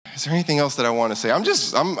Is there anything else that I want to say? I'm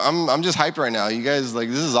just hyped right now. You guys, like,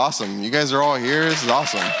 this is awesome. You guys are all here. This is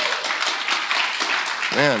awesome.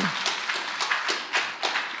 Man.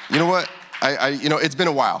 You know what? It's been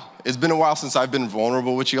a while. It's been a while since I've been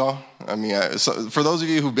vulnerable with y'all. I mean, so for those of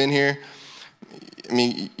you who've been here, I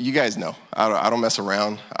mean, you guys know. I don't mess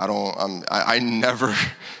around. I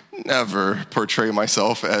never portray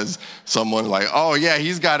myself as someone like, oh yeah,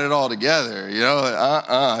 he's got it all together.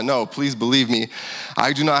 No, please believe me,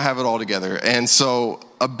 I do not have it all together. And so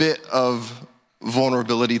a bit of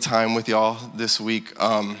vulnerability time with y'all this week.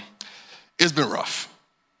 It's been rough.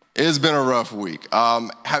 It's been a rough week.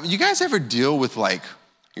 Have you guys ever deal with like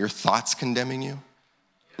your thoughts condemning you?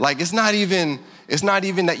 Like it's not even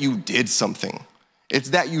that you did something.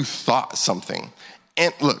 It's that you thought something.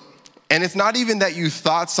 And look, and it's not even that you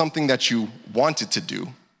thought something that you wanted to do.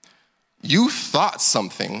 You thought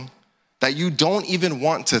something that you don't even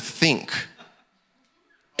want to think.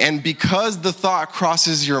 And because the thought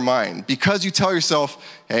crosses your mind, because you tell yourself,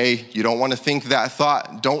 hey, you don't want to think that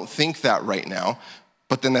thought, don't think that right now.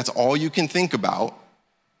 But then that's all you can think about.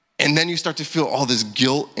 And then you start to feel all this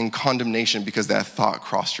guilt and condemnation because that thought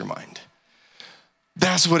crossed your mind.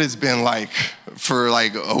 That's what it's been like for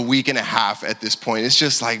like a week and a half at this point. It's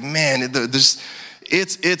just like, man,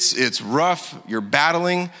 it's rough. You're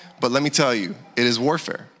battling, but let me tell you, it is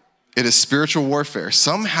warfare. It is spiritual warfare.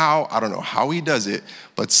 Somehow, I don't know how he does it,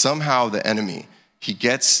 but somehow the enemy, he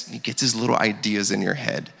gets his little ideas in your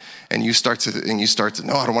head. And you start to,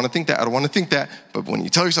 no, I don't want to think that. I don't want to think that. But when you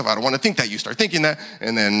tell yourself, I don't want to think that, you start thinking that.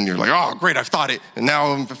 And then you're like, oh, great, I've thought it. And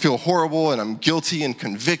now I feel horrible and I'm guilty and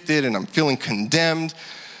convicted and I'm feeling condemned.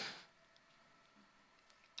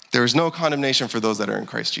 There is no condemnation for those that are in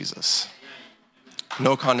Christ Jesus.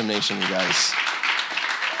 No condemnation, you guys.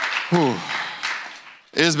 Whew.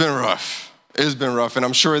 It has been rough. It has been rough. And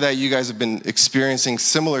I'm sure that you guys have been experiencing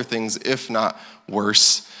similar things, if not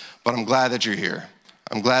worse. But I'm glad that you're here.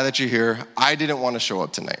 I'm glad that you're here. I didn't want to show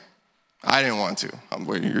up tonight. I didn't want to.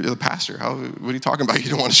 You're the pastor. What are you talking about? You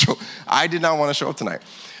don't want to show up. I did not want to show up tonight.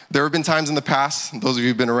 There have been times in the past, those of you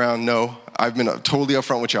who've been around know, I've been totally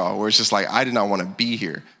upfront with y'all, where it's just like, I did not want to be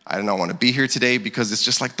here. I did not want to be here today because it's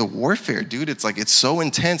just like the warfare, dude. It's like, it's so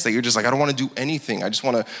intense that you're just like, I don't want to do anything. I just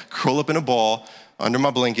want to curl up in a ball under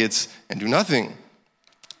my blankets and do nothing.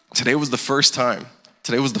 Today was the first time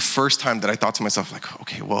that I thought to myself, like,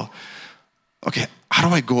 okay, how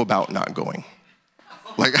do I go about not going?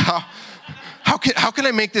 Like, how can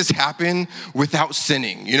I make this happen without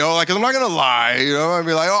sinning? Like, I'm not gonna lie, I'd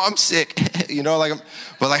be like, oh, I'm sick,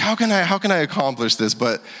 but like, how can I accomplish this?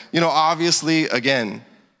 But, obviously, again,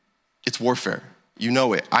 it's warfare. You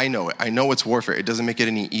know it, I know it's warfare. It doesn't make it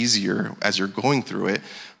any easier as you're going through it,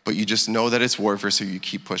 but you just know that it's warfare, so you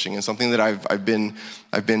keep pushing. And something that I've been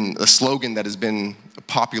a slogan that has been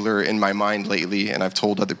popular in my mind lately, and I've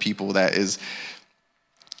told other people that is,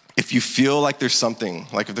 if you feel like there's something,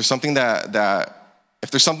 like if there's something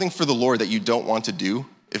if there's something for the Lord that you don't want to do,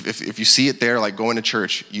 if you see it there, like going to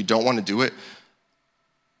church, you don't want to do it,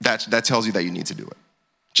 that tells you that you need to do it.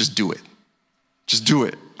 Just do it. Just do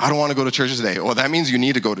it. I don't want to go to church today. Well, that means you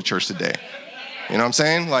need to go to church today. You know what I'm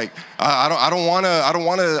saying? Like, I don't want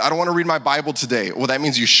to read my Bible today. Well, that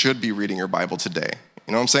means you should be reading your Bible today.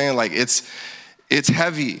 You know what I'm saying? Like, it's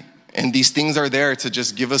heavy. And these things are there to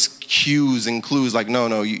just give us cues and clues. Like,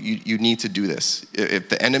 no, you need to do this. If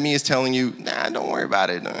the enemy is telling you, nah, don't worry about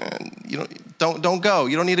it. Don't go.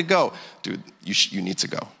 You don't need to go. Dude, you need to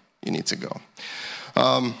go. You need to go.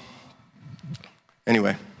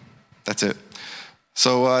 Anyway, that's it.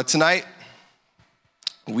 So tonight,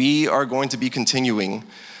 we are going to be continuing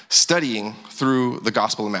studying through the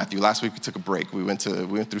Gospel of Matthew. Last week we took a break. We went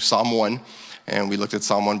through Psalm 1 and we looked at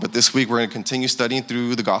Psalm 1. But this week we're going to continue studying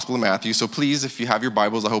through the Gospel of Matthew. So please, if you have your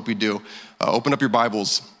Bibles, I hope you do, open up your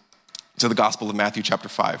Bibles to the Gospel of Matthew chapter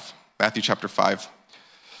 5. Matthew chapter 5.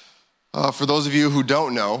 For those of you who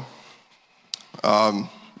don't know,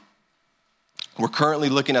 we're currently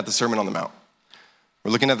looking at the Sermon on the Mount.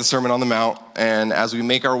 We're looking at the Sermon on the Mount, and as we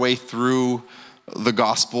make our way through the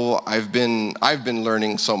gospel, I've been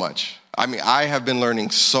learning so much. I mean, I have been learning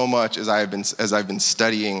so much as I've been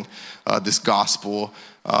studying this gospel.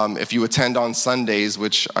 If you attend on Sundays,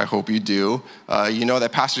 which I hope you do, you know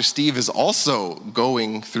that Pastor Steve is also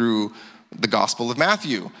going through the Gospel of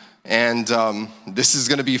Matthew. And this is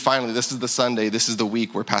going to be this is the Sunday, this is the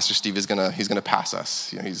week where Pastor Steve he's going to pass us.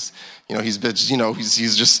 He's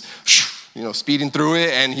just speeding through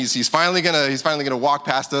it, and he's finally gonna walk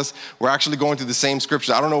past us. We're actually going through the same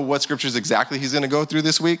scriptures. I don't know what scriptures exactly he's gonna go through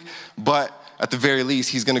this week, but at the very least,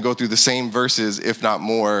 he's gonna go through the same verses, if not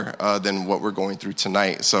more, than what we're going through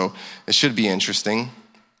tonight. So it should be interesting.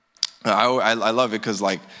 I love it because,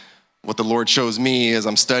 like, what the Lord shows me as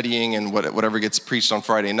I'm studying and whatever gets preached on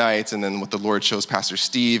Friday nights, and then what the Lord shows Pastor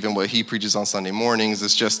Steve and what he preaches on Sunday mornings,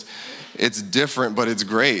 it's different, but it's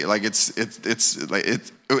great. Like,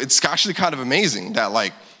 it's actually kind of amazing that,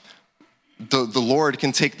 like, the Lord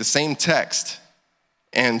can take the same text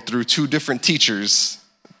and through two different teachers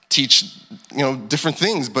teach, different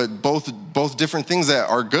things, but both different things that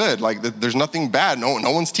are good. Like, there's nothing bad.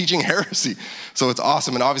 No one's teaching heresy. So it's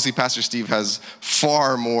awesome. And obviously Pastor Steve has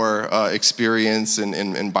far more experience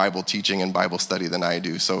in Bible teaching and Bible study than I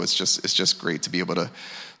do. So it's just great to be able to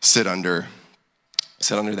sit under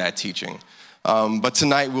that teaching. But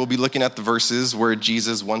tonight we'll be looking at the verses where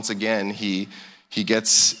Jesus, once again, he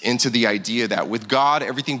gets into the idea that with God,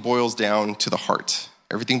 everything boils down to the heart.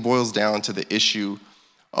 Everything boils down to the issue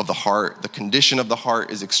of the heart. The condition of the heart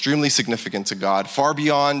is extremely significant to God, far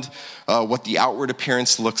beyond what the outward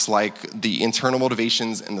appearance looks like. The internal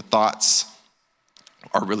motivations and the thoughts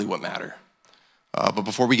are really what matter. But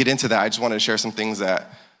before we get into that, I just wanted to share some things that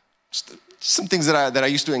I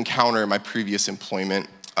used to encounter in my previous employment.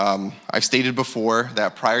 I've stated before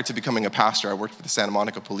that prior to becoming a pastor, I worked for the Santa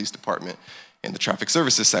Monica Police Department in the traffic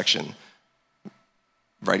services section,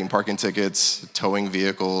 writing parking tickets, towing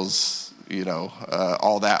vehicles,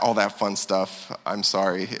 all that fun stuff. I'm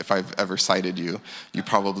sorry if I've ever cited you. You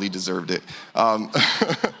probably deserved it. But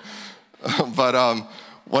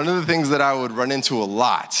one of the things that I would run into a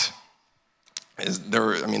lot is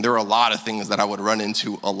there are a lot of things that I would run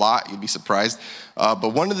into a lot. You'd be surprised.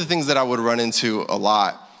 But one of the things that I would run into a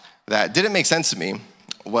lot that didn't make sense to me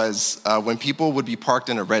was when people would be parked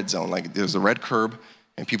in a red zone. Like, there's a red curb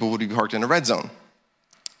and people would be parked in a red zone.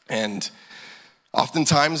 And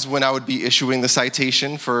oftentimes when I would be issuing the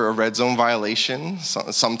citation for a red zone violation,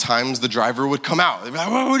 sometimes the driver would come out. They'd be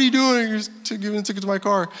like, what are you doing? You're just giving a ticket to my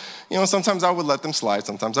car. Sometimes I would let them slide,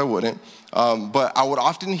 sometimes I wouldn't. But I would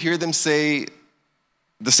often hear them say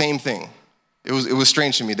the same thing. It was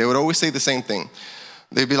strange to me. They would always say the same thing.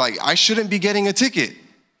 They'd be like, I shouldn't be getting a ticket.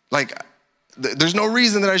 Like, there's no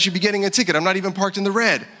reason that I should be getting a ticket. I'm not even parked in the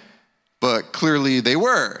red. But clearly they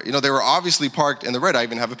were. They were obviously parked in the red. I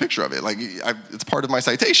even have a picture of it. Like, it's part of my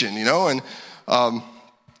citation, And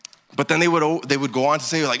but then they would go on to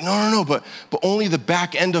say, like, no, but only the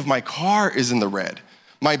back end of my car is in the red.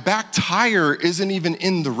 My back tire isn't even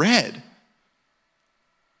in the red.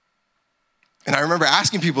 And I remember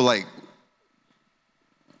asking people, like,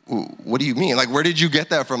 what do you mean? Like, where did you get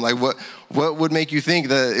that from? Like, what would make you think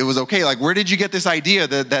that it was okay? Like, where did you get this idea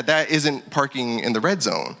that isn't parking in the red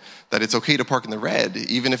zone? That it's okay to park in the red,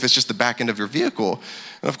 even if it's just the back end of your vehicle?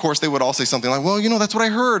 And of course, they would all say something like, well, that's what I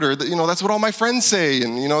heard, or that's what all my friends say,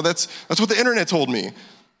 and that's what the internet told me.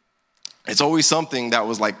 It's always something that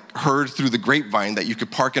was like heard through the grapevine that you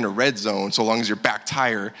could park in a red zone so long as your back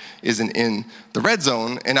tire isn't in the red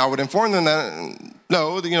zone. And I would inform them that,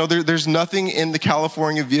 no, there's nothing in the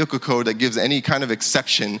California Vehicle Code that gives any kind of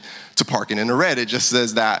exception to parking in a red. It just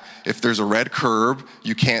says that if there's a red curb,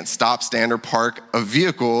 you can't stop, stand, or park a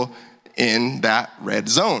vehicle in that red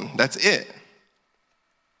zone. That's it.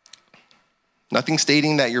 Nothing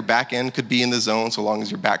stating that your back end could be in the zone so long as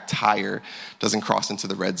your back tire doesn't cross into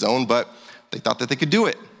the red zone, but they thought that they could do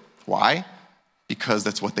it. Why? Because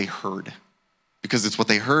that's what they heard. Because it's what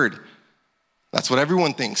they heard. That's what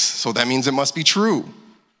everyone thinks, so that means it must be true.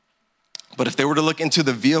 But if they were to look into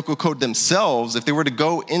the vehicle code themselves, if they were to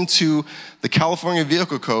go into the California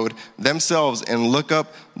Vehicle Code themselves and look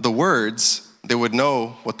up the words, they would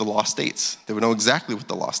know what the law states. They would know exactly what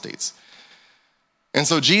the law states. And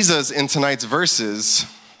so Jesus, in tonight's verses,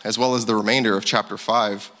 as well as the remainder of chapter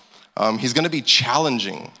 5, he's going to be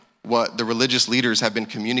challenging what the religious leaders have been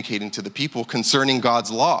communicating to the people concerning God's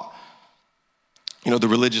law. The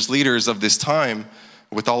religious leaders of this time,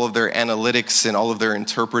 with all of their analytics and all of their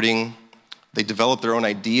interpreting, they developed their own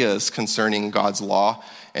ideas concerning God's law,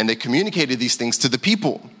 and they communicated these things to the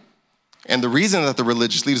people. And the reason that the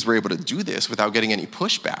religious leaders were able to do this without getting any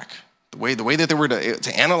pushback, the way that they were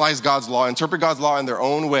to analyze God's law, interpret God's law in their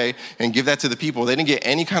own way, and give that to the people, they didn't get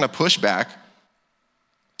any kind of pushback,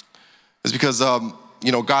 is because,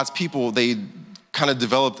 God's people, they kind of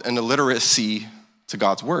developed an illiteracy to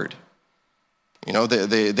God's word.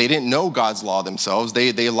 They didn't know God's law themselves.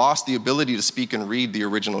 They lost the ability to speak and read the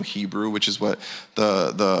original Hebrew, which is what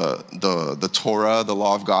the Torah, the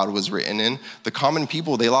law of God, was written in. The common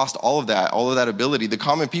people, they lost all of that ability. The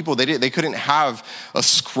common people, they couldn't have a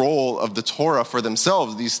scroll of the Torah for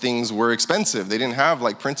themselves. These things were expensive. They didn't have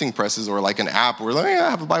like printing presses or like an app where I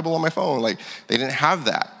have a Bible on my phone. Like, they didn't have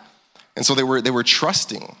that. And so they were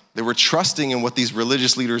trusting. They were trusting in what these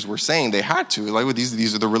religious leaders were saying. They had to. Like,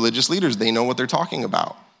 these are the religious leaders. They know what they're talking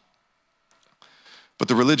about. But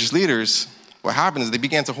the religious leaders, what happened is they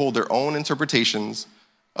began to hold their own interpretations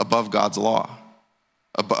above God's law,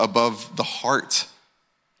 above the heart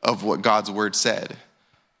of what God's word said,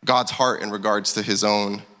 God's heart in regards to his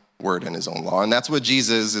own word and his own law. And that's what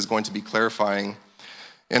Jesus is going to be clarifying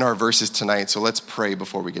in our verses tonight. So let's pray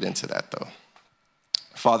before we get into that, though.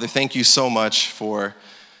 Father, thank you so much for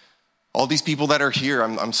all these people that are here.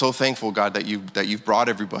 I'm so thankful, God, that you've brought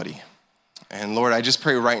everybody. And Lord, I just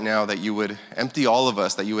pray right now that you would empty all of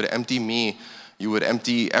us, that you would empty me, you would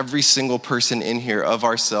empty every single person in here of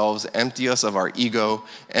ourselves, empty us of our ego,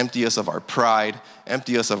 empty us of our pride,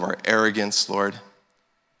 empty us of our arrogance, Lord.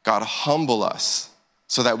 God, humble us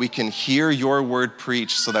so that we can hear your word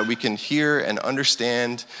preached, so that we can hear and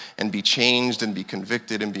understand and be changed and be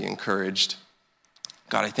convicted and be encouraged.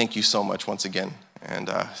 God, I thank you so much once again. And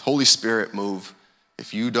Holy Spirit, move.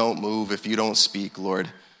 If you don't move, if you don't speak, Lord,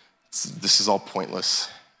 this is all pointless.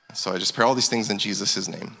 So I just pray all these things in Jesus'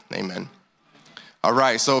 name. Amen. All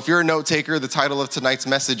right, so if you're a note taker, the title of tonight's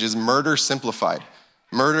message is Murder Simplified.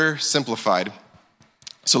 Murder Simplified.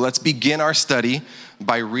 So let's begin our study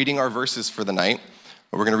by reading our verses for the night.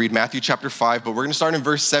 We're going to read Matthew chapter 5, but we're going to start in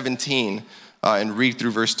verse 17 and read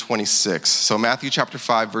through verse 26. So Matthew chapter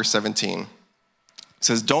 5, verse 17. It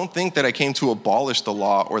says, "Don't think that I came to abolish the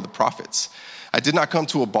law or the prophets. I did not come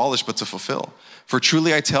to abolish, but to fulfill. For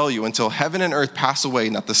truly I tell you, until heaven and earth pass away,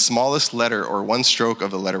 not the smallest letter or one stroke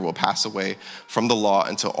of the letter will pass away from the law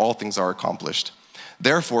until all things are accomplished.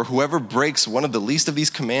 Therefore, whoever breaks one of the least of these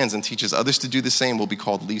commands and teaches others to do the same will be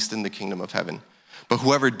called least in the kingdom of heaven. But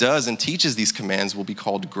whoever does and teaches these commands will be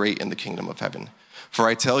called great in the kingdom of heaven. For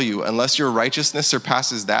I tell you, unless your righteousness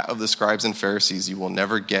surpasses that of the scribes and Pharisees, you will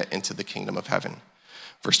never get into the kingdom of heaven."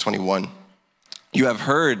 Verse 21, "You have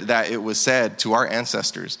heard that it was said to our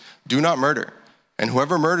ancestors, 'Do not murder, and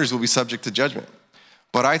whoever murders will be subject to judgment.'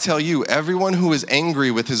 But I tell you, everyone who is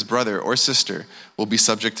angry with his brother or sister will be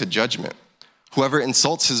subject to judgment. Whoever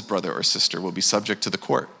insults his brother or sister will be subject to the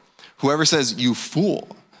court. Whoever says, 'You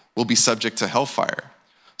fool,' will be subject to hellfire.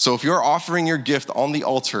 So if you're offering your gift on the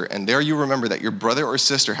altar and there you remember that your brother or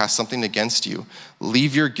sister has something against you,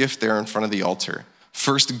 leave your gift there in front of the altar.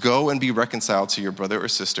 First go and be reconciled to your brother or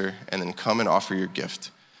sister, and then come and offer your gift.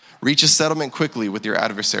 Reach a settlement quickly with your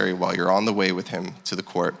adversary while you're on the way with him to the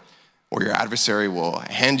court, or your adversary will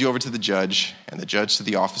hand you over to the judge, and the judge to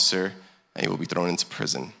the officer, and you will be thrown into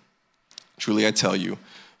prison. Truly I tell you,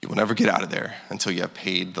 you will never get out of there until you have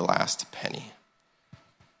paid the last penny."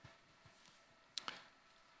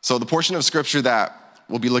 So the portion of scripture that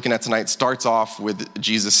we'll be looking at tonight starts off with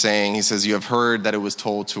Jesus saying, he says, "You have heard that it was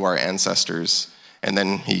told to our ancestors," and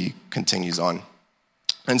then he continues on.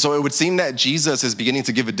 And so it would seem that Jesus is beginning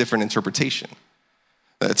to give a different interpretation,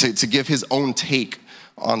 to give his own take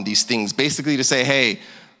on these things, basically to say, hey,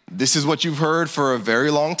 this is what you've heard for a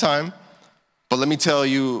very long time, but let me tell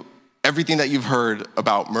you, everything that you've heard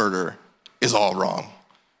about murder is all wrong.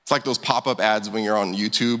 It's like those pop-up ads when you're on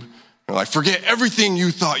YouTube. You're like, forget everything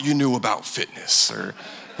you thought you knew about fitness, or,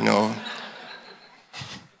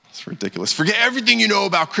 it's ridiculous. Forget everything you know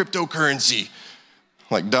about cryptocurrency.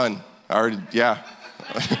 Like, done. I'm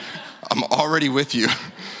already with you.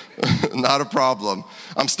 Not a problem.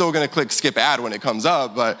 I'm still going to click skip ad when it comes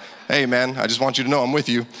up, but hey, man, I just want you to know I'm with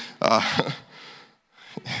you. I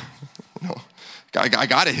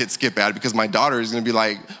got to hit skip ad because my daughter is going to be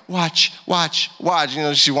like, watch.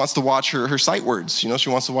 She wants to watch her sight words. She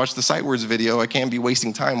wants to watch the sight words video. I can't be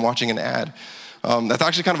wasting time watching an ad. That's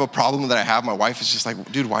actually kind of a problem that I have. My wife is just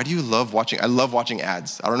like, dude, why do you love watching? I love watching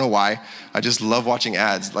ads. I don't know why. I just love watching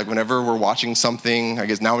ads. Like whenever we're watching something, I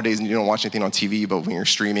guess nowadays you don't watch anything on TV, but when you're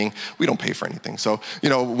streaming, we don't pay for anything. So,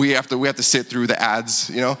 we have to sit through the ads,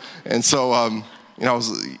 And so,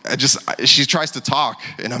 she tries to talk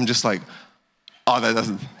and I'm just like, oh,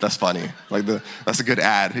 that's funny. Like that's a good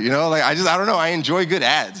ad, I don't know. I enjoy good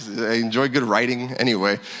ads. I enjoy good writing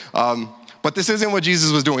anyway. But this isn't what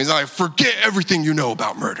Jesus was doing. He's not like, forget everything you know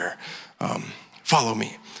about murder. Follow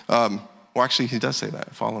me. Well, actually, he does say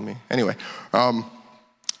that. Follow me. Anyway,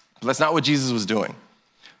 that's not what Jesus was doing.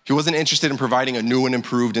 He wasn't interested in providing a new and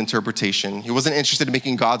improved interpretation. He wasn't interested in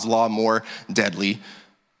making God's law more deadly.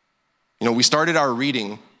 We started our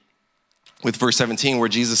reading with verse 17 where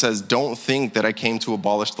Jesus says, "Don't think that I came to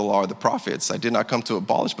abolish the law or the prophets. I did not come to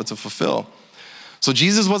abolish, but to fulfill." So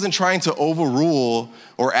Jesus wasn't trying to overrule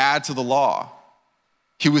or add to the law.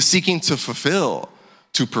 He was seeking to fulfill,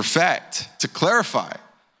 to perfect, to clarify,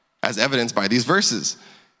 as evidenced by these verses.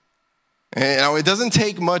 And it doesn't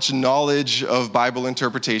take much knowledge of Bible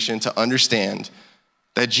interpretation to understand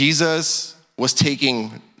that Jesus was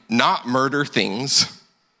taking not murder things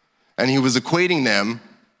and he was equating them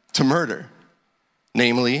to murder.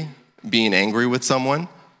 namely being angry with someone,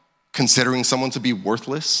 considering someone to be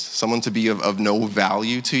worthless, someone to be of no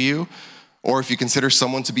value to you, or if you consider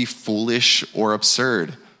someone to be foolish or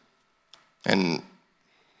absurd. And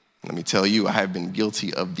let me tell you, I have been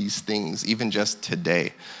guilty of these things, even just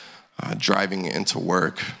today, driving into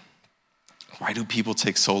work. Why do people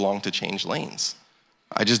take so long to change lanes?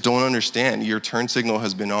 I just don't understand. Your turn signal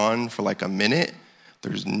has been on for like a minute.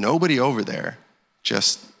 There's nobody over there.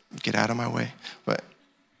 Just get out of my way. But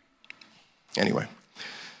anyway.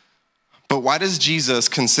 But why does Jesus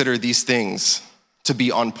consider these things to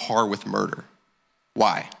be on par with murder?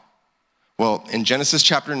 Why? Well, in Genesis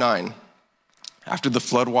chapter 9, after the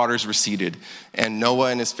flood waters receded and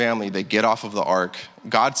Noah and his family, they get off of the ark,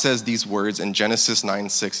 God says these words in Genesis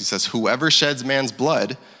 9:6. He says, "Whoever sheds man's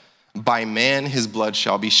blood, by man his blood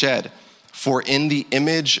shall be shed. For in the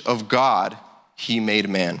image of God he made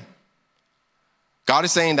man." God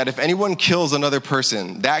is saying that if anyone kills another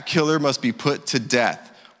person, that killer must be put to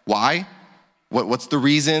death. Why? What's the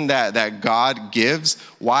reason that God gives?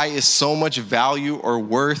 Why is so much value or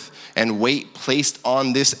worth and weight placed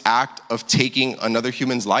on this act of taking another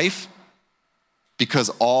human's life? Because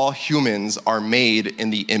all humans are made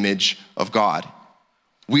in the image of God.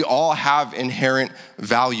 We all have inherent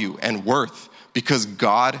value and worth because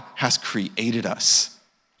God has created us.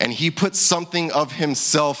 And he put something of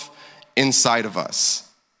himself inside of us.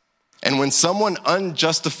 And when someone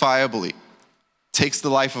unjustifiably takes the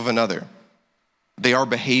life of another, they are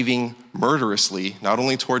behaving murderously, not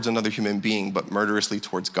only towards another human being, but murderously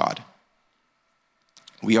towards God.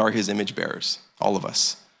 We are his image bearers, all of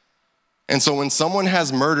us. And so when someone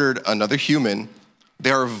has murdered another human,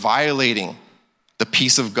 they are violating the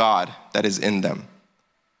peace of God that is in them.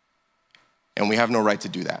 And we have no right to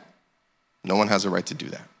do that. No one has a right to do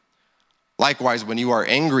that. Likewise, when you are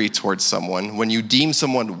angry towards someone, when you deem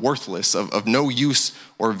someone worthless, of no use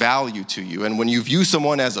or value to you, and when you view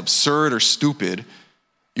someone as absurd or stupid,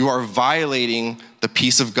 you are violating the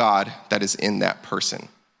peace of God that is in that person.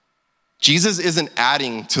 Jesus isn't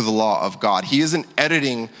adding to the law of God. He isn't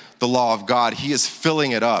editing the law of God. He is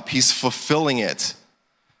filling it up. He's fulfilling it.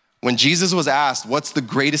 When Jesus was asked, what's the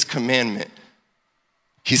greatest commandment?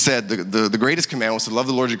 He said the greatest commandment was to love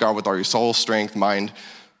the Lord your God with all your soul, strength, mind,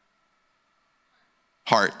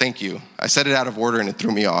 heart. Thank you. I said it out of order and it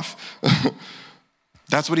threw me off.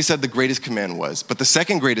 That's what he said the greatest command was. But the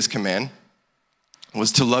second greatest command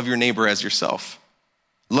was to love your neighbor as yourself.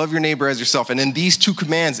 Love your neighbor as yourself. And in these two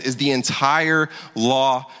commands is the entire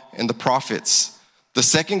law and the prophets. The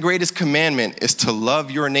second greatest commandment is to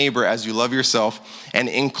love your neighbor as you love yourself. And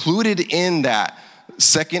included in that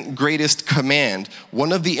second greatest command,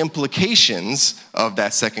 one of the implications of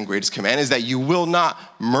that second greatest command is that you will not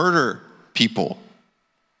murder people.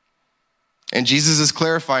 And Jesus is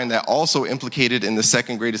clarifying that also implicated in the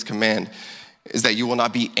second greatest command is that you will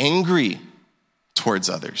not be angry towards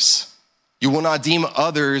others. You will not deem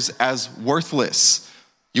others as worthless.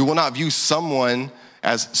 You will not view someone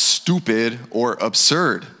as stupid or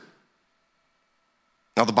absurd.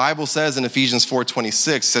 Now the Bible says in Ephesians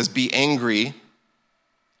 4:26 says, be angry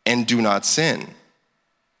and do not sin.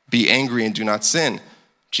 Be angry and do not sin.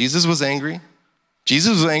 Jesus was angry.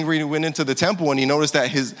 Jesus was angry and he went into the temple and he noticed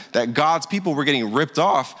that God's people were getting ripped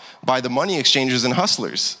off by the money exchangers and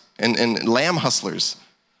hustlers and lamb hustlers.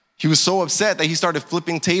 He was so upset that he started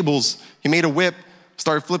flipping tables. He made a whip,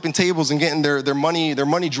 started flipping tables and getting their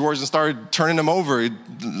money drawers and started turning them over,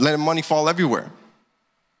 letting money fall everywhere.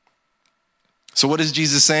 So what is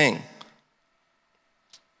Jesus saying?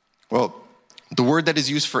 Well, the word that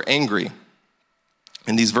is used for angry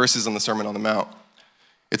in these verses on the Sermon on the Mount,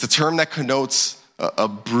 it's a term that connotes a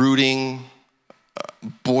brooding,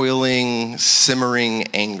 boiling, simmering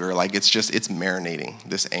anger. Like it's marinating,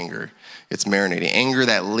 this anger. It's marinating. Anger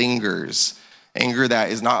that lingers. Anger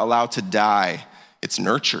that is not allowed to die. It's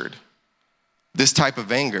nurtured. This type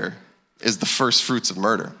of anger is the first fruits of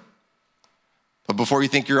murder. But before you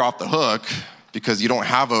think you're off the hook, because you don't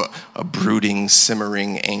have a brooding,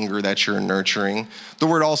 simmering anger that you're nurturing, the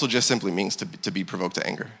word also just simply means to be provoked to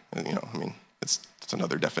anger. It's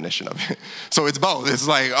another definition of it. So it's both. It's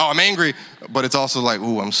like, oh, I'm angry, but it's also like,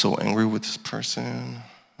 ooh, I'm so angry with this person.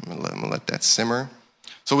 I'm gonna let that simmer.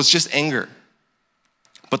 So it's just anger.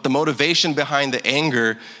 But the motivation behind the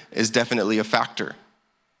anger is definitely a factor.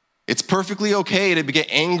 It's perfectly okay to get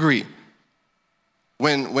angry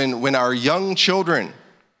when our young children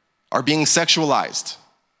are being sexualized.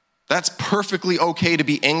 That's perfectly okay to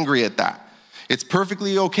be angry at that. It's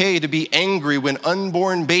perfectly okay to be angry when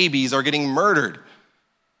unborn babies are getting murdered,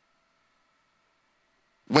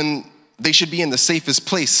 when they should be in the safest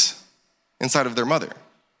place inside of their mother.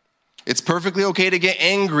 It's perfectly okay to get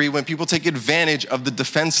angry when people take advantage of the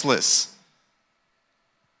defenseless.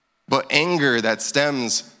 But anger that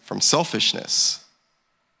stems from selfishness,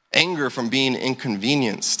 anger from being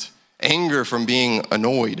inconvenienced, anger from being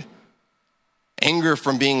annoyed, anger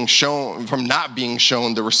from not being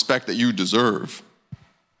shown the respect that you deserve.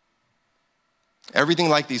 Everything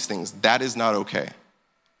like these things, that is not okay.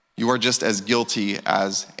 You are just as guilty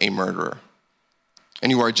as a murderer.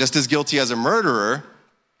 And you are just as guilty as a murderer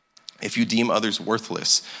if you deem others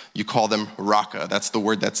worthless. You call them raka. That's the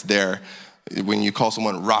word that's there. When you call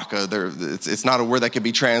someone raka, it's not a word that can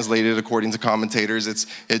be translated according to commentators.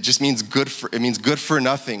 It just means good for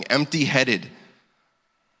nothing, empty-headed.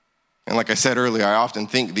 And like I said earlier, I often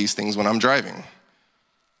think these things when I'm driving.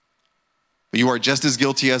 But you are just as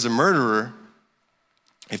guilty as a murderer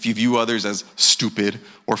if you view others as stupid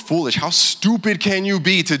or foolish. How stupid can you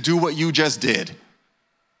be to do what you just did?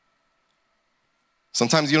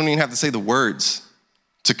 Sometimes you don't even have to say the words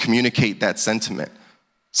to communicate that sentiment.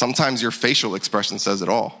 Sometimes your facial expression says it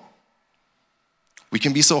all. We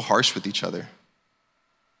can be so harsh with each other.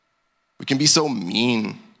 We can be so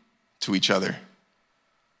mean to each other.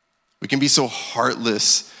 We can be so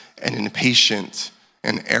heartless and impatient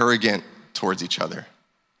and arrogant towards each other.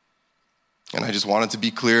 And I just wanted to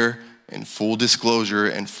be clear, in full disclosure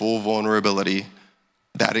and full vulnerability,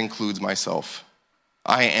 that includes myself.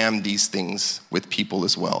 I am these things with people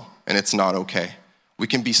as well, and it's not okay. We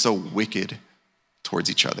can be so wicked towards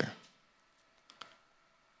each other,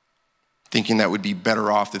 thinking that would be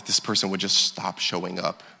better off if this person would just stop showing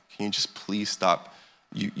up. Can you just please stop?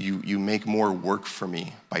 You make more work for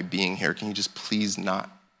me by being here. Can you just please not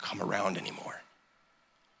come around anymore?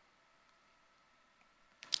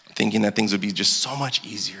 Thinking that things would be just so much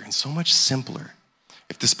easier and so much simpler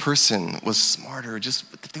if this person was smarter,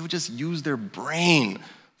 if they would just use their brain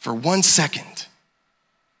for 1 second.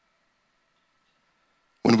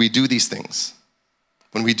 When we do these things,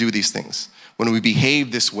 when we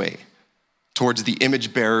behave this way towards the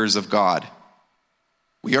image bearers of God,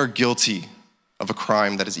 we are guilty of a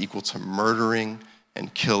crime that is equal to murdering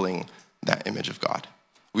and killing that image of God.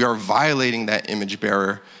 We are violating that image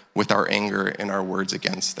bearer with our anger and our words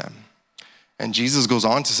against them. And Jesus goes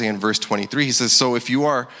on to say in verse 23, he says, so if you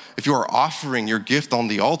are offering your gift on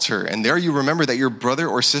the altar, and there you remember that your brother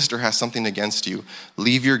or sister has something against you,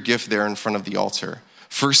 leave your gift there in front of the altar.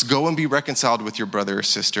 First, go and be reconciled with your brother or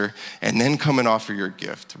sister, and then come and offer your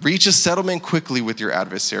gift. Reach a settlement quickly with your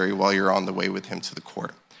adversary while you're on the way with him to the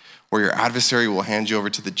court, where your adversary will hand you over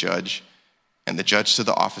to the judge, and the judge to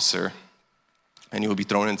the officer, and you will be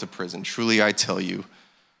thrown into prison. Truly, I tell you,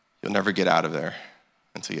 you'll never get out of there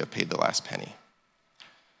until you have paid the last penny.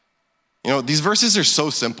 You know, these verses are so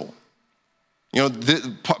simple. You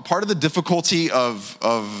know, part of the difficulty of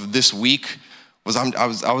this week was I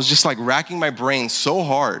was just like racking my brain so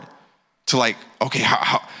hard to like, okay,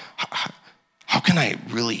 how can I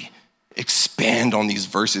really expand on these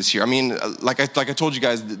verses here? I mean, like I told you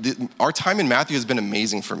guys, our time in Matthew has been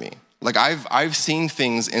amazing for me. Like I've seen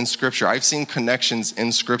things in Scripture, I've seen connections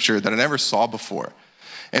in Scripture that I never saw before.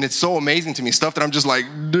 And it's so amazing to me, stuff that I'm just like,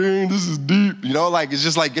 dang, this is deep, you know, like it's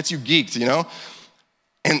just like gets you geeked, you know?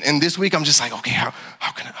 And this week I'm just like, okay, how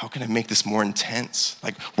can I make this more intense?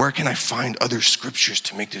 Like, where can I find other scriptures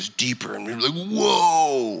to make this deeper? And we're like,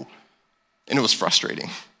 whoa. And it was frustrating.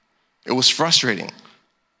 It was frustrating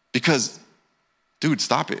because, dude,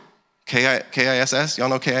 stop it. KISS, y'all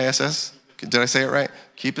know KISS? Did I say it right?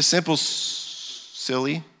 Keep it simple,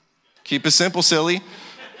 silly. Keep it simple, silly.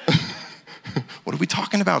 What are we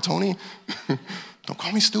talking about, Tony? Don't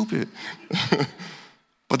call me stupid.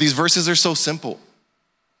 But these verses are so simple.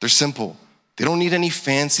 They're simple. They don't need any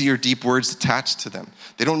fancy or deep words attached to them.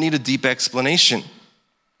 They don't need a deep explanation.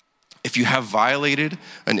 If you have violated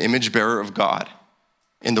an image bearer of God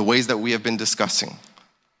in the ways that we have been discussing,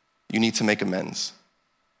 you need to make amends.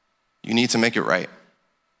 You need to make it right.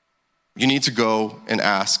 You need to go and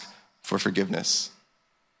ask for forgiveness.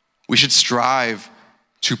 We should strive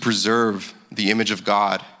to preserve the image of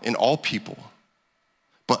God in all people,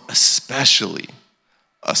 but especially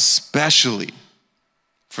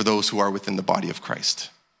for those who are within the body of Christ,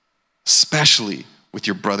 especially with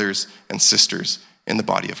your brothers and sisters in the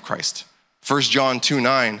body of Christ. 1 John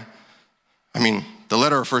 2:9, the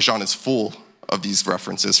letter of 1 John is full of these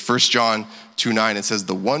references. 1 John 2:9, it says,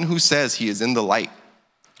 the one who says he is in the light,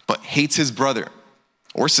 but hates his brother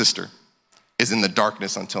or sister is in the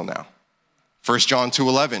darkness until now. 1 John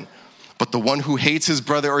 2:11, but the one who hates his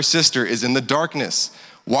brother or sister is in the darkness,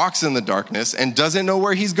 walks in the darkness, and doesn't know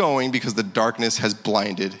where he's going because the darkness has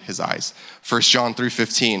blinded his eyes. 1 John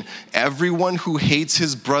 3:15, everyone who hates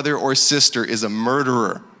his brother or sister is a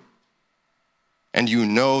murderer, And you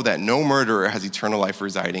know that no murderer has eternal life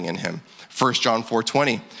residing in him. 1 John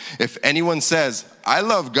 4:20. If anyone says, I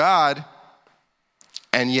love God,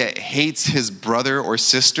 and yet hates his brother or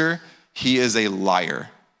sister, he is a liar.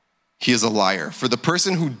 He is a liar. For the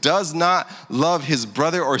person who does not love his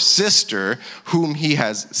brother or sister whom he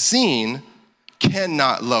has seen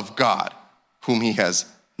cannot love God whom he has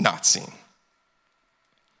not seen.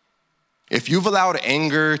 If you've allowed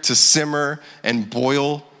anger to simmer and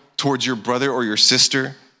boil towards your brother or your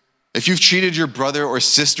sister, if you've treated your brother or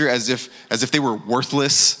sister as if they were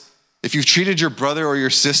worthless, if you've treated your brother or your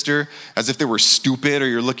sister as if they were stupid, or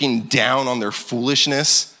you're looking down on their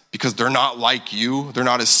foolishness because they're not like you, they're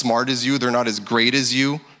not as smart as you, they're not as great as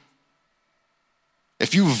you,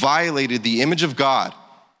 if you violated the image of God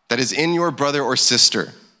that is in your brother or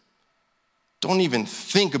sister, don't even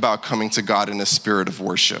think about coming to God in a spirit of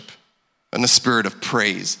worship, in a spirit of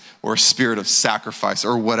praise, or a spirit of sacrifice,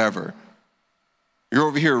 or whatever. You're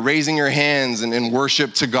over here raising your hands in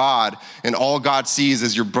worship to God, and all God sees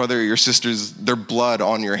is your brother or your sister's, their blood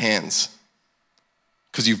on your hands.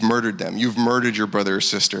 Because you've murdered them. You've murdered your brother or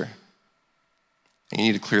sister. And you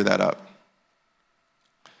need to clear that up.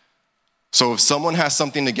 So if someone has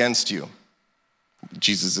something against you,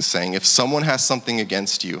 Jesus is saying, if someone has something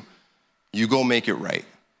against you, you go make it right.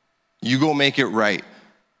 You go make it right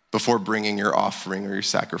before bringing your offering or your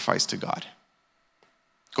sacrifice to God.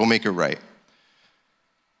 Go make it right.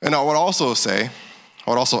 And I would also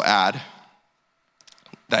add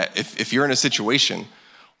that if you're in a situation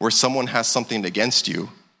where someone has something against you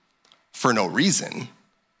for no reason,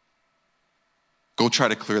 go try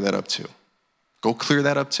to clear that up too. Go clear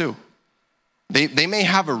that up too. They may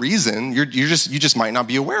have a reason, you just might not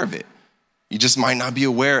be aware of it. You just might not be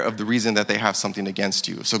aware of the reason that they have something against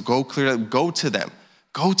you. So go clear that, go to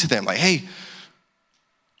them like, hey,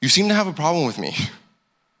 you seem to have a problem with me.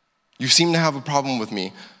 You seem to have a problem with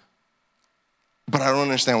me, but I don't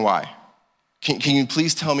understand why. Can you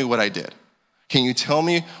please tell me what I did? Can you tell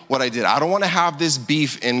me what I did? I don't want to have this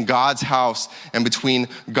beef in God's house and between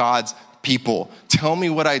God's people. Tell me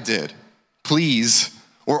what I did, please.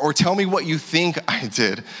 Or tell me what you think I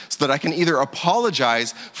did so that I can either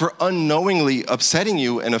apologize for unknowingly upsetting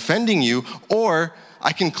you and offending you, or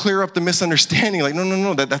I can clear up the misunderstanding. Like,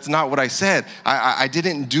 no, that's not what I said. I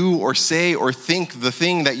didn't do or say or think the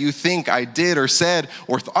thing that you think I did or said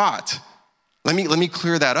or thought. Let me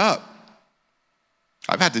clear that up.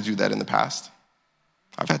 I've had to do that in the past.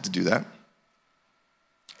 I've had to do that.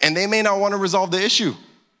 And they may not want to resolve the issue.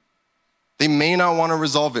 They may not want to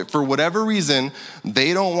resolve it. For whatever reason,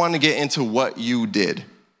 they don't want to get into what you did.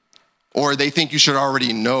 Or they think you should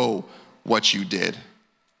already know what you did.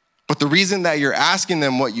 But the reason that you're asking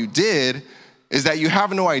them what you did is that you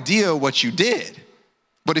have no idea what you did.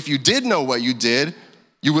 But if you did know what you did,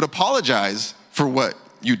 you would apologize for what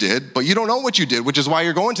you did, but you don't know what you did, which is why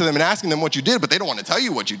you're going to them and asking them what you did, but they don't want to tell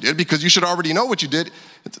you what you did because you should already know what you did.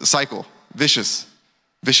 It's a cycle, vicious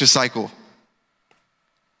cycle.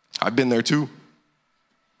 I've been there too.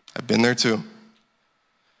 At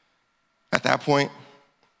that point,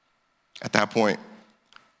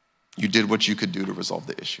 you did what you could do to resolve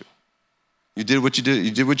the issue. You did what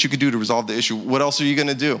you could do to resolve the issue. What else are you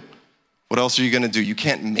gonna do? You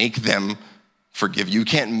can't make them forgive you. You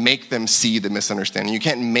can't make them see the misunderstanding. You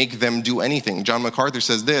can't make them do anything. John MacArthur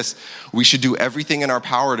says this: we should do everything in our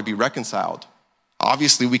power to be reconciled.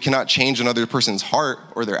 Obviously, we cannot change another person's heart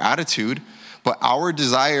or their attitude, but our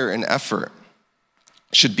desire and effort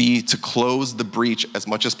should be to close the breach as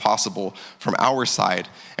much as possible from our side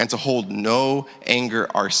and to hold no anger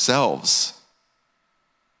ourselves,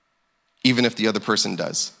 even if the other person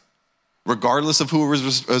does. Regardless of who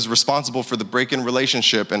is responsible for the break in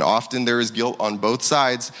relationship, and often there is guilt on both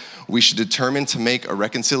sides, we should determine to make a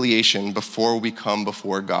reconciliation before we come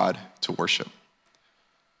before God to worship.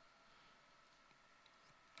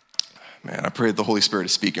 Man, I pray that the Holy Spirit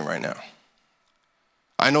is speaking right now.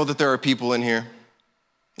 I know that there are people in here.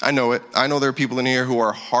 I know it. I know there are people in here who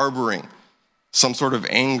are harboring some sort of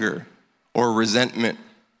anger or resentment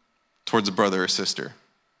towards a brother or sister.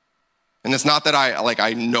 And it's not that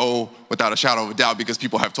I know without a shadow of a doubt because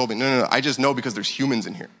people have told me. No. I just know because there's humans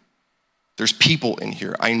in here. There's people in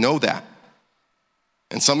here. I know that.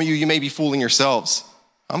 And some of you may be fooling yourselves.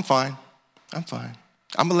 I'm fine. I'm going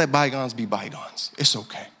to let bygones be bygones. It's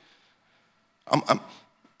okay. I'm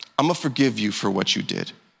going to forgive you for what you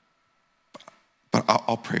did. But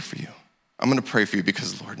I'll pray for you. I'm going to pray for you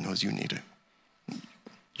because the Lord knows you need it.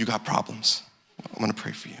 You got problems. I'm going to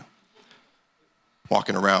pray for you.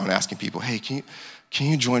 Walking around asking people, hey, can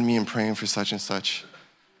you join me in praying for such and such?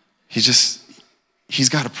 He he's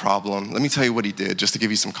got a problem. Let me tell you what he did, just to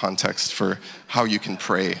give you some context for how you can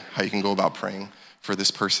pray, how you can go about praying for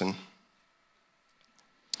this person.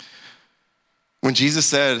 When Jesus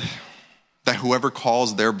said that whoever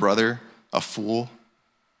calls their brother a fool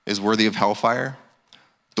is worthy of hellfire,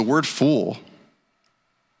 the word fool,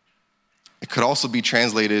 it could also be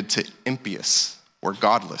translated to impious or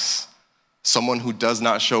godless. Someone who does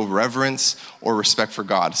not show reverence or respect for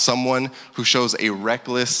God. Someone who shows a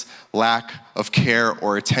reckless lack of care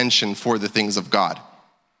or attention for the things of God.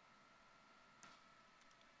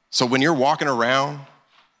 So when you're walking around,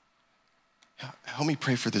 help me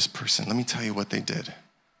pray for this person. Let me tell you what they did.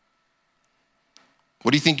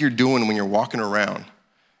 What do you think you're doing when you're walking around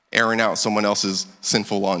airing out someone else's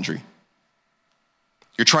sinful laundry?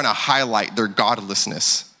 You're trying to highlight their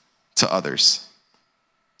godlessness to others.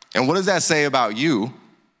 And what does that say about you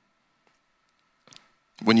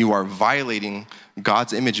when you are violating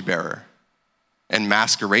God's image bearer and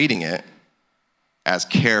masquerading it as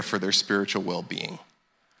care for their spiritual well-being?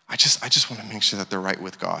 I just want to make sure that they're right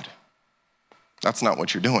with God. That's not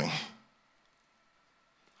what you're doing.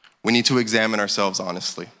 We need to examine ourselves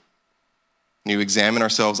honestly. We need to examine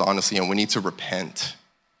ourselves honestly, and we need to repent.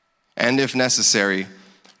 And if necessary,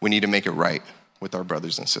 we need to make it right with our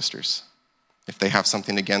brothers and sisters. If they have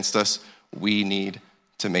something against us, we need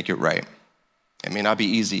to make it right. It may not be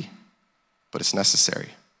easy, but it's necessary.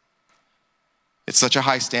 It's such a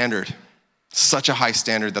high standard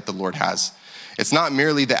that the Lord has. It's not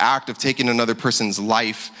merely the act of taking another person's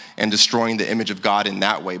life and destroying the image of God in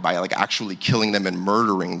that way by actually killing them and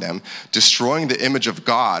murdering them. Destroying the image of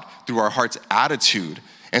God through our heart's attitude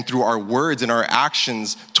and through our words and our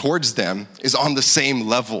actions towards them is on the same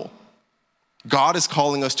level. God is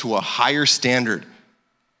calling us to a higher standard,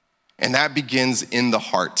 and that begins in the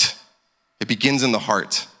heart. It begins in the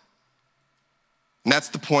heart. And that's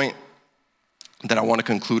the point that I want to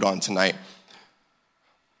conclude on tonight.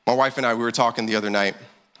 My wife and I, we were talking the other night,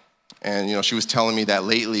 and she was telling me that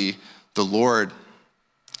lately the Lord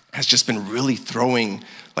has just been really throwing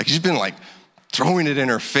it in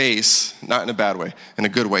her face, not in a bad way, in a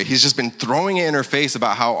good way. He's just been throwing it in her face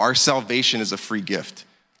about how our salvation is a free gift.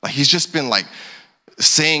 He's just been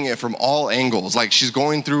saying it from all angles. She's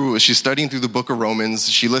studying through the book of Romans.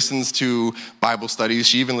 She listens to Bible studies.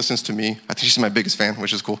 She even listens to me. I think she's my biggest fan,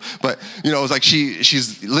 which is cool. But, it's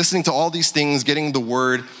she's listening to all these things, getting the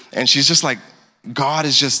word, and she's just God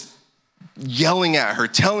is just yelling at her,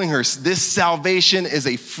 telling her this salvation is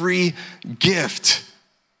a free gift.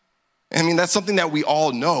 I mean, that's something that we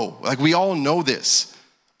all know. We all know this.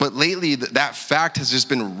 But lately, that fact has just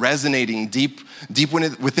been resonating deep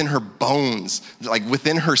within her bones,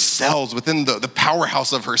 within her cells, within the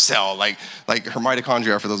powerhouse of her cell, like her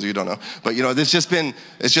mitochondria, for those of you who don't know. But it's just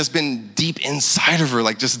been deep inside of her,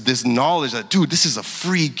 just this knowledge that, dude, this is a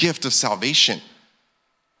free gift of salvation.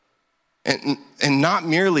 And not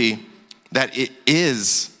merely that it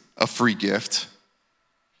is a free gift,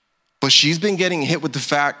 but she's been getting hit with the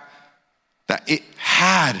fact that it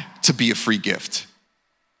had to be a free gift.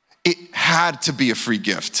 It had to be a free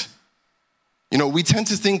gift. We tend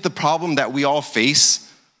to think the problem that we all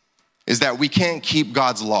face is that we can't keep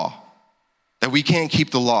God's law, that we can't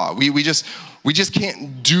keep the law. We just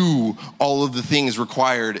can't do all of the things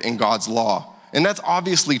required in God's law. And that's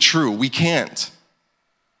obviously true. We can't.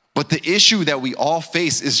 But the issue that we all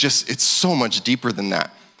face is it's so much deeper than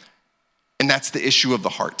that. And that's the issue of the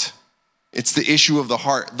heart. It's the issue of the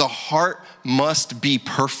heart. The heart must be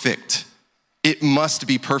perfect. It must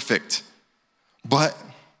be perfect. But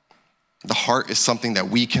the heart is something that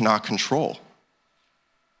we cannot control.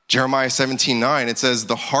 Jeremiah 17:9, it says,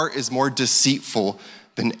 the heart is more deceitful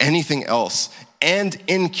than anything else and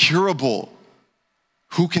incurable.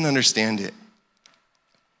 Who can understand it?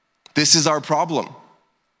 This is our problem.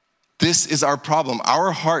 This is our problem.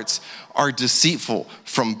 Our hearts are deceitful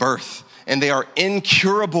from birth, and they are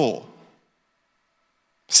incurable.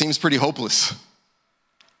 Seems pretty hopeless.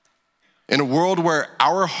 In a world where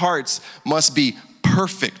our hearts must be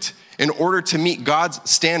perfect in order to meet God's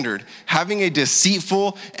standard, having a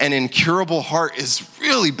deceitful and incurable heart is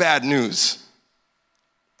really bad news.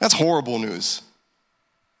 That's horrible news.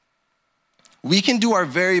 We can do our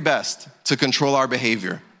very best to control our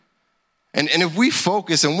behavior. And if we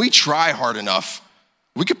focus and we try hard enough,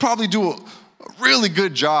 we could probably do a really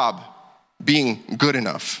good job being good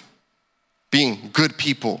enough, being good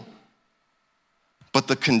people. But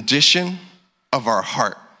the condition of our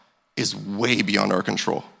heart is way beyond our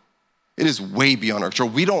control. It is way beyond our control.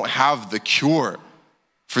 We don't have the cure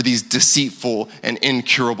for these deceitful and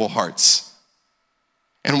incurable hearts.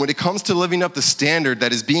 And when it comes to living up the standard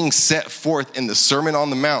that is being set forth in the Sermon on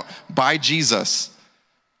the Mount by Jesus,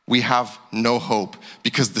 we have no hope,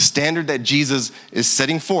 because the standard that Jesus is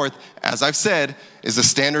setting forth, as I've said, is the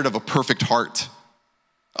standard of a perfect heart.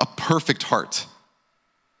 A perfect heart.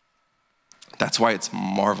 That's why it's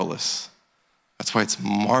marvelous. That's why it's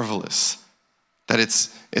marvelous. That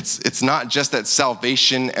it's not just that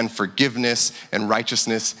salvation and forgiveness and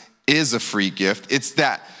righteousness is a free gift. It's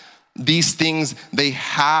that these things, they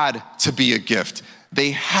had to be a gift.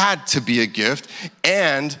 They had to be a gift,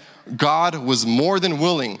 and God was more than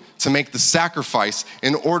willing to make the sacrifice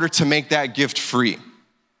in order to make that gift free.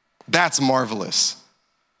 That's marvelous.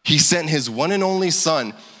 He sent his one and only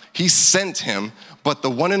son. He sent him, but the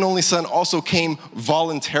one and only son also came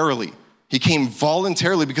voluntarily. He came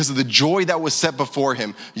voluntarily because of the joy that was set before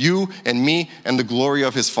him, you and me and the glory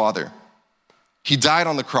of his Father. He died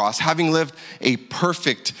on the cross, having lived a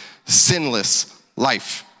perfect, sinless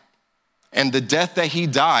life. And the death that he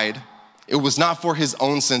died, it was not for his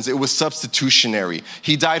own sins, it was substitutionary.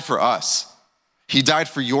 He died for us. He died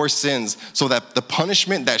for your sins, so that the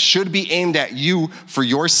punishment that should be aimed at you for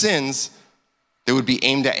your sins, they would be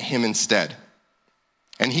aimed at him instead.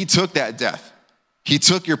 And he took that death. He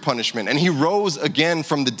took your punishment, and he rose again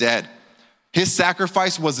from the dead. His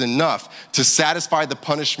sacrifice was enough to satisfy the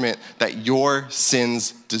punishment that your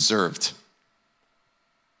sins deserved.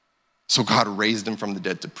 So God raised him from the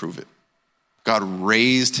dead to prove it. God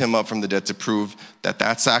raised him up from the dead to prove that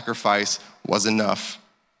that sacrifice was enough,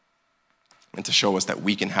 and to show us that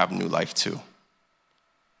we can have new life too.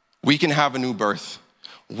 We can have a new birth.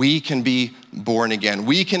 We can be born again.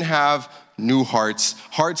 We can have new hearts,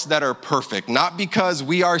 hearts that are perfect, not because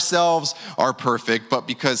we ourselves are perfect, but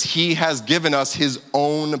because he has given us his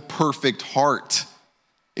own perfect heart.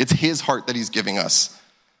 It's his heart that he's giving us.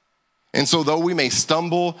 And so though we may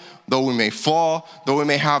stumble, though we may fall, though we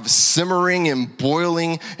may have simmering and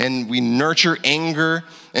boiling, and we nurture anger,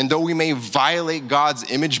 and though we may violate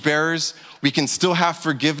God's image bearers, we can still have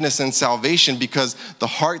forgiveness and salvation, because the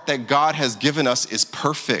heart that God has given us is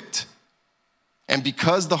perfect. And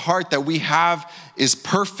because the heart that we have is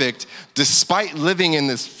perfect, despite living in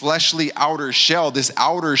this fleshly outer shell, this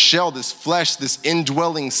flesh, this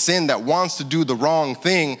indwelling sin that wants to do the wrong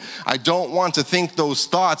thing, I don't want to think those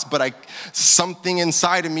thoughts, but something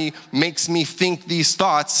inside of me makes me think these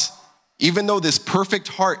thoughts, even though this perfect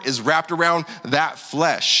heart is wrapped around that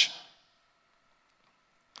flesh.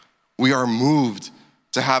 We are moved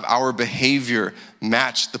to have our behavior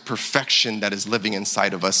match the perfection that is living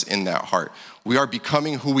inside of us in that heart. We are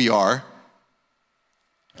becoming who we are,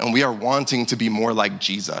 and we are wanting to be more like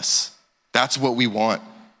Jesus. That's what we want.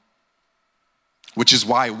 Which is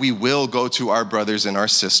why we will go to our brothers and our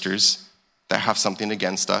sisters that have something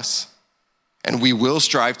against us, and we will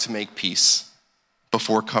strive to make peace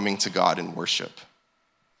before coming to God in worship.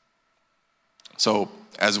 So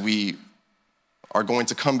as we are going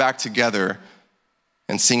to come back together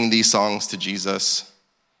and sing these songs to Jesus,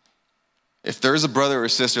 if there's a brother or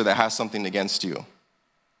sister that has something against you,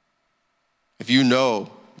 if you know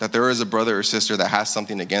that there is a brother or sister that has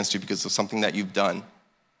something against you because of something that you've done,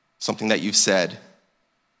 something that you've said,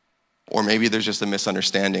 or maybe there's just a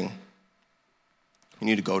misunderstanding, you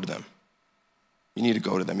need to go to them. You need to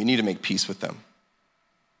go to them. You need to make peace with them.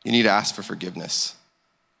 You need to ask for forgiveness.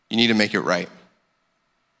 You need to make it right.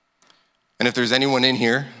 And if there's anyone in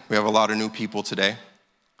here, we have a lot of new people today.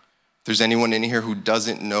 If there's anyone in here who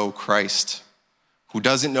doesn't know Christ, who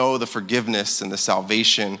doesn't know the forgiveness and the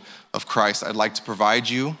salvation of Christ, I'd like to provide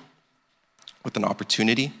you with an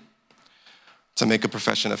opportunity to make a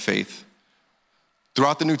profession of faith.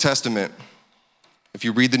 Throughout the New Testament, if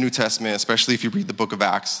you read the New Testament, especially if you read the book of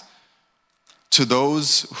Acts, to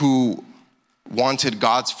those who wanted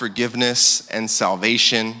God's forgiveness and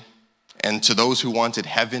salvation, and to those who wanted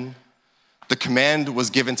heaven, the command was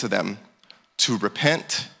given to them to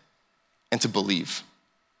repent and to believe.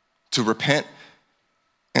 To repent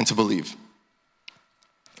and to believe.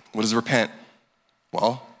 What is repent?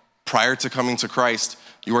 Well, prior to coming to Christ,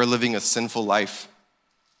 you are living a sinful life.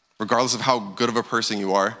 Regardless of how good of a person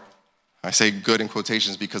you are, I say good in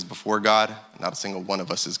quotations because before God, not a single one of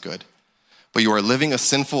us is good. But you are living a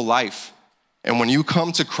sinful life. And when you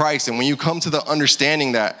come to Christ, and when you come to the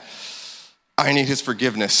understanding that I need his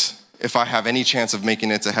forgiveness, if I have any chance of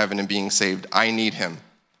making it to heaven and being saved, I need him.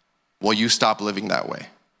 Well, you stop living that way.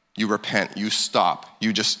 You repent, you stop.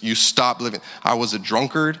 You stop living. I was a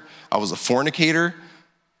drunkard, I was a fornicator.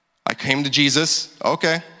 I came to Jesus.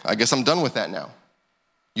 Okay, I guess I'm done with that now.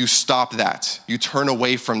 You stop that. You turn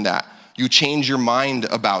away from that. You change your mind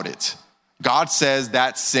about it. God says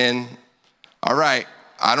that's sin. All right,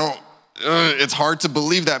 it's hard to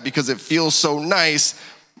believe that because it feels so nice,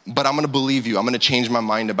 but I'm gonna believe you. I'm gonna change my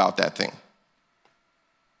mind about that thing.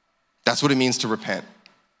 That's what it means to repent.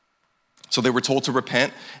 So they were told to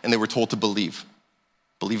repent and they were told to believe.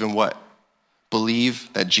 Believe in what?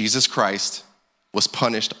 Believe that Jesus Christ was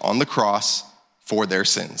punished on the cross for their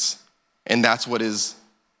sins. And that's what is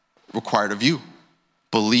required of you.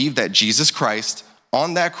 Believe that Jesus Christ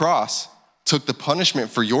on that cross took the punishment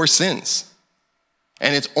for your sins.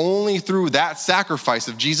 And it's only through that sacrifice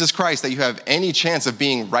of Jesus Christ that you have any chance of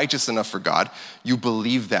being righteous enough for God. You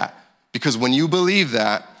believe that. Because when you believe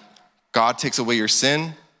that, God takes away your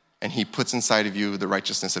sin and he puts inside of you the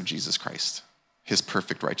righteousness of Jesus Christ, his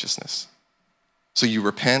perfect righteousness. So you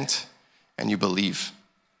repent and you believe.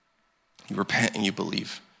 You repent and you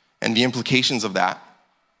believe. And the implications of that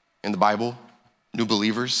in the Bible, new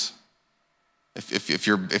believers, if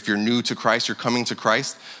you're new to Christ, you're coming to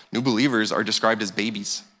Christ, new believers are described as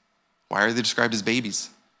babies. Why are they described as babies?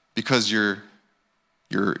 Because you're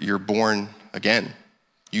born again.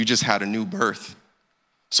 You just had a new birth.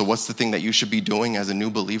 So what's the thing that you should be doing as a new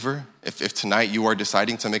believer? If tonight you are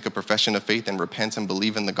deciding to make a profession of faith and repent and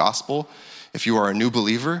believe in the gospel, if you are a new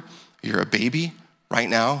believer, you're a baby, right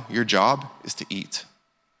now, your job is to eat.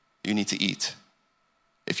 You need to eat.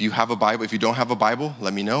 If you have a Bible, if you don't have a Bible,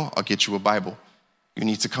 let me know, I'll get you a Bible. You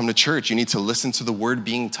need to come to church. You need to listen to the word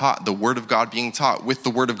being taught, the word of God being taught with the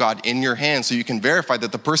word of God in your hand so you can verify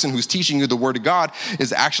that the person who's teaching you the word of God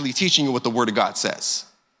is actually teaching you what the word of God says.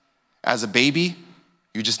 As a baby,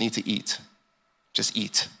 you just need to eat. Just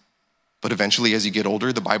eat. But eventually, as you get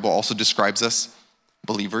older, the Bible also describes us,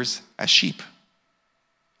 believers, as sheep.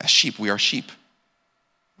 As sheep, we are sheep.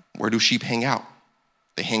 Where do sheep hang out?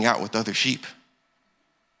 They hang out with other sheep.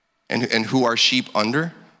 And who are sheep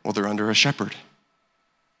under? Well, they're under a shepherd.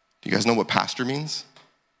 Do you guys know what pastor means?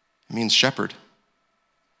 It means shepherd.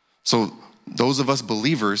 So those of us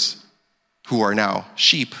believers who are now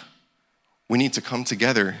sheep, we need to come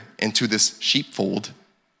together into this sheepfold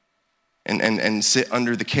and sit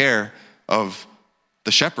under the care of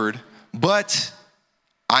the shepherd. But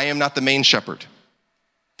I am not the main shepherd.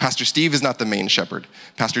 Pastor Steve is not the main shepherd.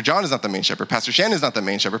 Pastor John is not the main shepherd. Pastor Shannon is not the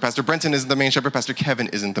main shepherd. Pastor Brenton isn't the main shepherd. Pastor Kevin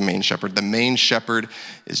isn't the main shepherd. The main shepherd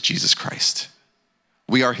is Jesus Christ.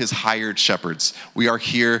 We are his hired shepherds. We are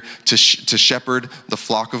here to shepherd the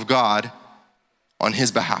flock of God on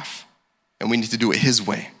his behalf. And we need to do it his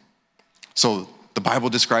way. So the Bible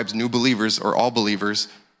describes new believers or all believers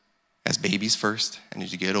as babies first. And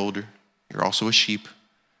as you get older, you're also a sheep.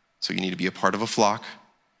 So you need to be a part of a flock.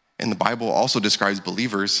 And the Bible also describes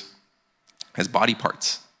believers as body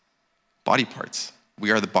parts. Body parts.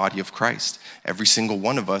 We are the body of Christ. Every single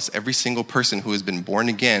one of us, every single person who has been born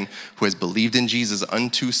again, who has believed in Jesus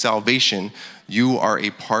unto salvation, you are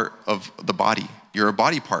a part of the body. You're a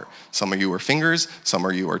body part. Some of you are fingers, some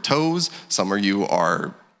of you are toes, some of you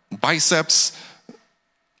are biceps,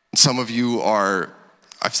 some of you are,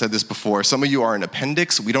 I've said this before, some of you are an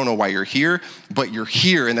appendix. We don't know why you're here, but you're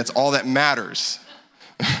here and that's all that matters.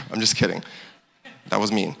 I'm just kidding. That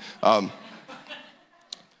was mean.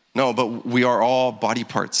 No, but we are all body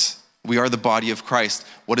parts. We are the body of Christ.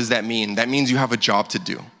 What does that mean? That means you have a job to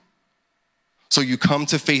do. So you come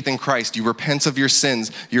to faith in Christ. You repent of your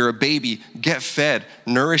sins. You're a baby. Get fed.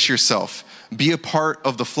 Nourish yourself. Be a part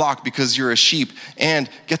of the flock because you're a sheep and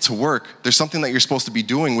get to work. There's something that you're supposed to be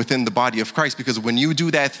doing within the body of Christ because when you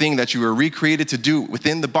do that thing that you were recreated to do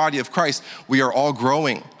within the body of Christ, we are all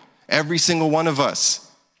growing. Every single one of us.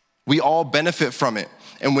 We all benefit from it.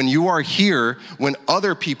 And when you are here, when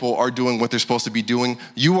other people are doing what they're supposed to be doing,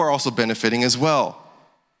 you are also benefiting as well.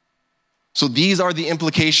 So these are the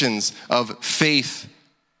implications of faith,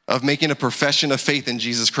 of making a profession of faith in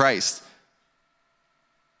Jesus Christ.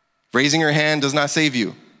 Raising your hand does not save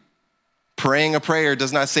you. Praying a prayer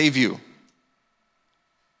does not save you.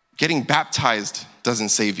 Getting baptized doesn't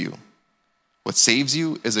save you. What saves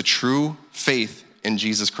you is a true faith in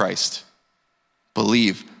Jesus Christ.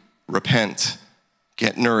 Believe, repent,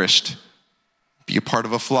 get nourished, be a part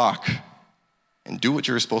of a flock, and do what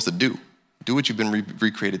you're supposed to do. Do what you've been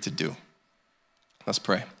recreated to do. Let's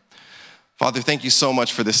pray. Father, thank you so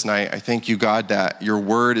much for this night. I thank you, God, that your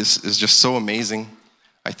word is just so amazing.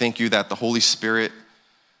 I thank you that the Holy Spirit,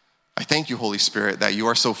 I thank you, Holy Spirit, that you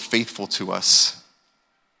are so faithful to us.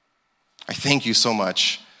 I thank you so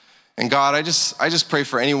much. And God, I just pray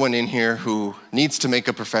for anyone in here who needs to make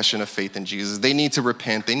a profession of faith in Jesus. They need to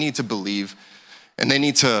repent, they need to believe, and they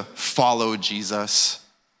need to follow Jesus.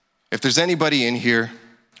 If there's anybody in here,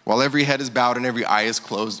 while every head is bowed and every eye is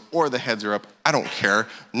closed, or the heads are up, I don't care.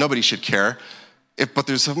 Nobody should care. If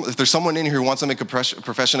there's someone in here who wants to make a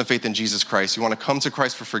profession of faith in Jesus Christ, you want to come to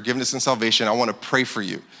Christ for forgiveness and salvation, I want to pray for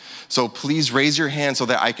you. So please raise your hand so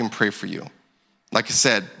that I can pray for you. Like I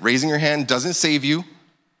said, raising your hand doesn't save you.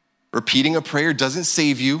 Repeating a prayer doesn't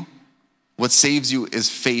save you. What saves you is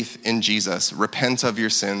faith in Jesus. Repent of your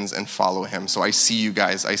sins and follow him. So I see you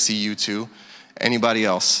guys. I see you too. Anybody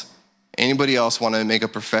else? Anybody else want to make a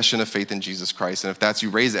profession of faith in Jesus Christ? And if that's you,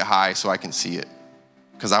 raise it high so I can see it,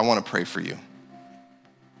 because I want to pray for you.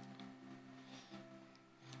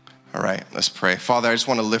 All right, let's pray. Father, I just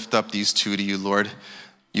want to lift up these two to you, Lord.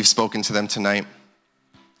 You've spoken to them tonight.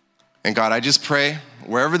 And God, I just pray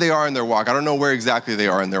wherever they are in their walk, I don't know where exactly they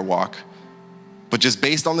are in their walk, but just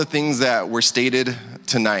based on the things that were stated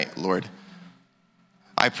tonight, Lord,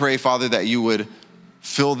 I pray, Father, that you would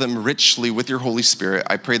fill them richly with your Holy Spirit.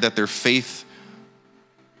 I pray that their faith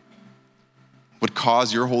would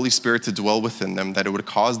cause your Holy Spirit to dwell within them, that it would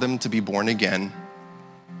cause them to be born again,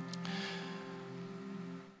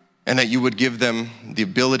 and that you would give them the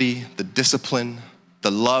ability, the discipline,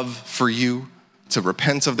 the love for you to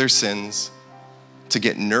repent of their sins, to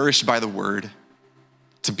get nourished by the word,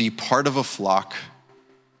 to be part of a flock,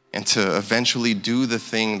 and to eventually do the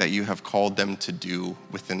thing that you have called them to do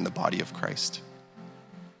within the body of Christ.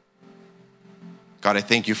 God, I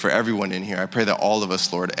thank you for everyone in here. I pray that all of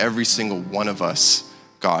us, Lord, every single one of us,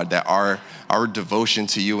 God, that our devotion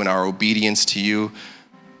to you and our obedience to you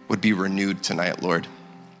would be renewed tonight, Lord.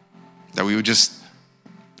 That you would just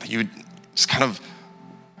kind of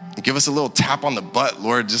give us a little tap on the butt,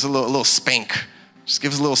 Lord, just a little spank. Just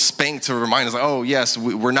give us a little spank to remind us, oh yes,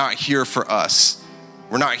 we're not here for us.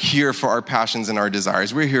 We're not here for our passions and our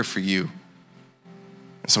desires. We're here for you.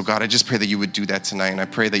 And so God, I just pray that you would do that tonight. And I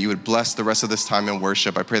pray that you would bless the rest of this time in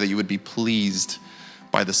worship. I pray that you would be pleased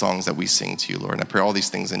by the songs that we sing to you, Lord. And I pray all these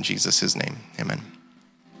things in Jesus' name. Amen.